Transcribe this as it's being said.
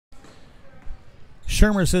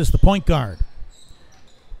Shermers is the point guard.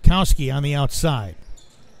 Kowski on the outside.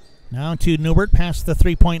 Now to Newbert past the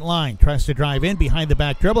three-point line. Tries to drive in behind the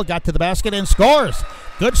back dribble. Got to the basket and scores.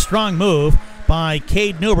 Good strong move by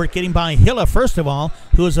Cade Newbert, getting by Hilla first of all,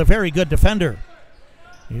 who is a very good defender.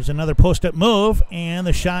 Here's another post-up move, and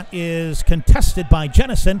the shot is contested by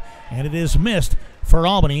Jennison, and it is missed for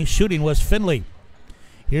Albany. Shooting was Finley.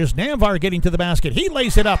 Here's Namvar getting to the basket. He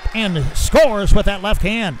lays it up and scores with that left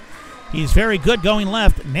hand. He's very good going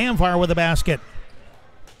left. Namvar with the basket.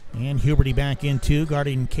 And Huberty back in two,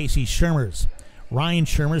 guarding Casey Shermers. Ryan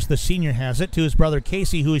Shermers, the senior, has it to his brother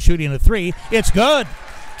Casey, who is shooting a three. It's good.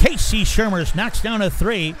 Casey Shermers knocks down a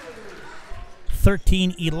three.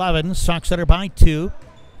 13-11. Sox Center by 2.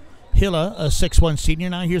 Hilla, a 6'1 senior.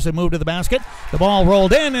 Now here's a move to the basket. The ball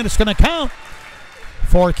rolled in, and it's going to count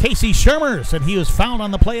for Casey Shermers, and he was fouled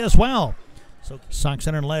on the play as well. So Sox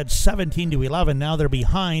Center led 17-11. Now they're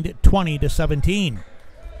behind 20-17.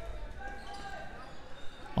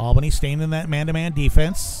 Albany staying in that man-to-man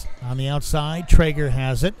defense. On the outside, Traeger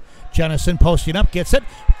has it. Jennison posting up, gets it,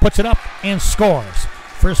 puts it up, and scores.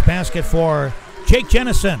 First basket for Jake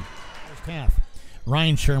Jennison. First half.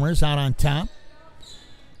 Ryan Shermers out on top.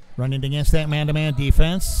 Running against that man-to-man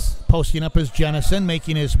defense. Posting up is Jennison,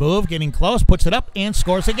 making his move, getting close, puts it up, and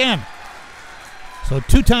scores again. So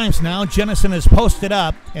 2 times now, Jennison is posted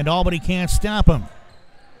up, and Albany can't stop him.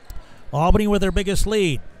 Albany with their biggest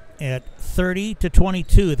lead at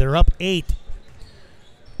 30-22. They're up 8.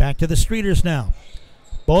 Back to the Streeters now.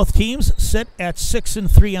 Both teams sit at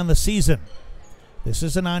 6-3 on the season. This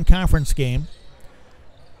is a non-conference game.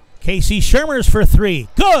 Casey Shermers for 3.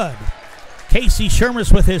 Good! Casey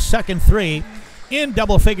Shermers with his second 3. In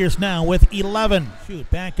double figures now with 11. Shoot,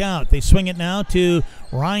 back out. They swing it now to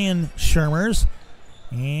Ryan Shermers,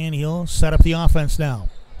 and he'll set up the offense now.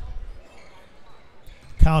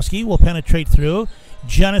 Kowski will penetrate through.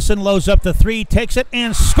 Jennison loads up the 3, takes it,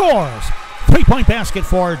 and scores. 3-point basket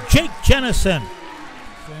for Jake Jennison.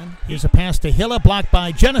 Here's a pass to Hilla, blocked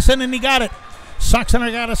by Jennison, and he got it. Sox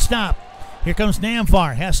Center got to stop. Here comes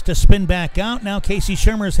Namvar, has to spin back out. Now Casey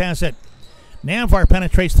Shermers has it. Namvar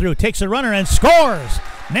penetrates through, takes a runner, and scores.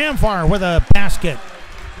 Namvar with a basket.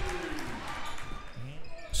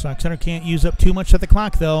 Sox Center can't use up too much of the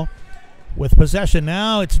clock, though. With possession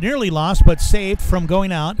now, it's nearly lost, but saved from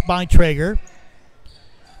going out by Traeger.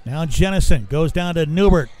 Now Jennison goes down to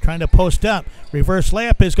Newbert, trying to post up. Reverse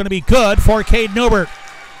layup is going to be good for Cade Newbert.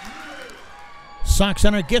 Sox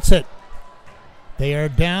Center gets it. They are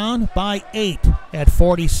down by 8 at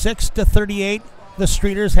 46-38. The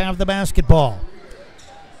Streeters have the basketball.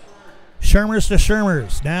 Shermers to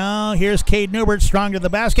Shermers. Now here's Cade Newbert, strong to the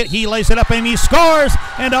basket. He lays it up and he scores,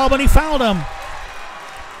 and Albany fouled him.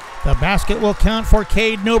 The basket will count for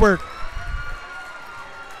Cade Newbert.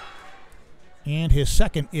 And his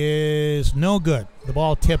second is no good. The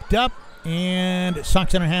ball tipped up, and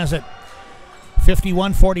Sox Center has it.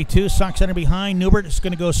 51-42, Sox Center behind. Newbert is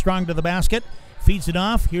going to go strong to the basket. Feeds it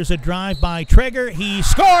off. Here's a drive by Traeger. He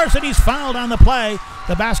scores, and he's fouled on the play.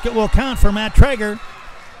 The basket will count for Matt Traeger.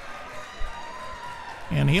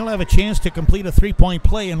 And he'll have a chance to complete a 3-point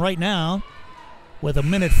play. And right now, with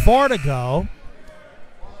 1:04 to go,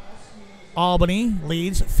 Albany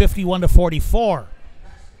leads 51-44.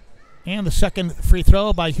 And the second free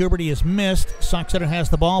throw by Huberty is missed. Sox Center has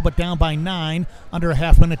the ball, but down by 9, under a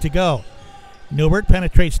half minute to go. Newbert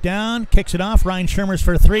penetrates down, kicks it off. Ryan Shermers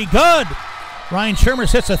for 3. Good! Ryan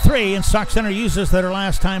Shermers hits a 3, and Sox Center uses their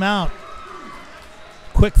last timeout.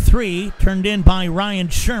 Quick 3 turned in by Ryan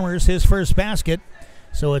Shermers, his first basket.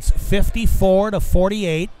 So it's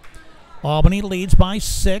 54-48. Albany leads by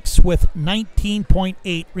 6 with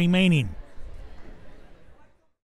 19.8 remaining.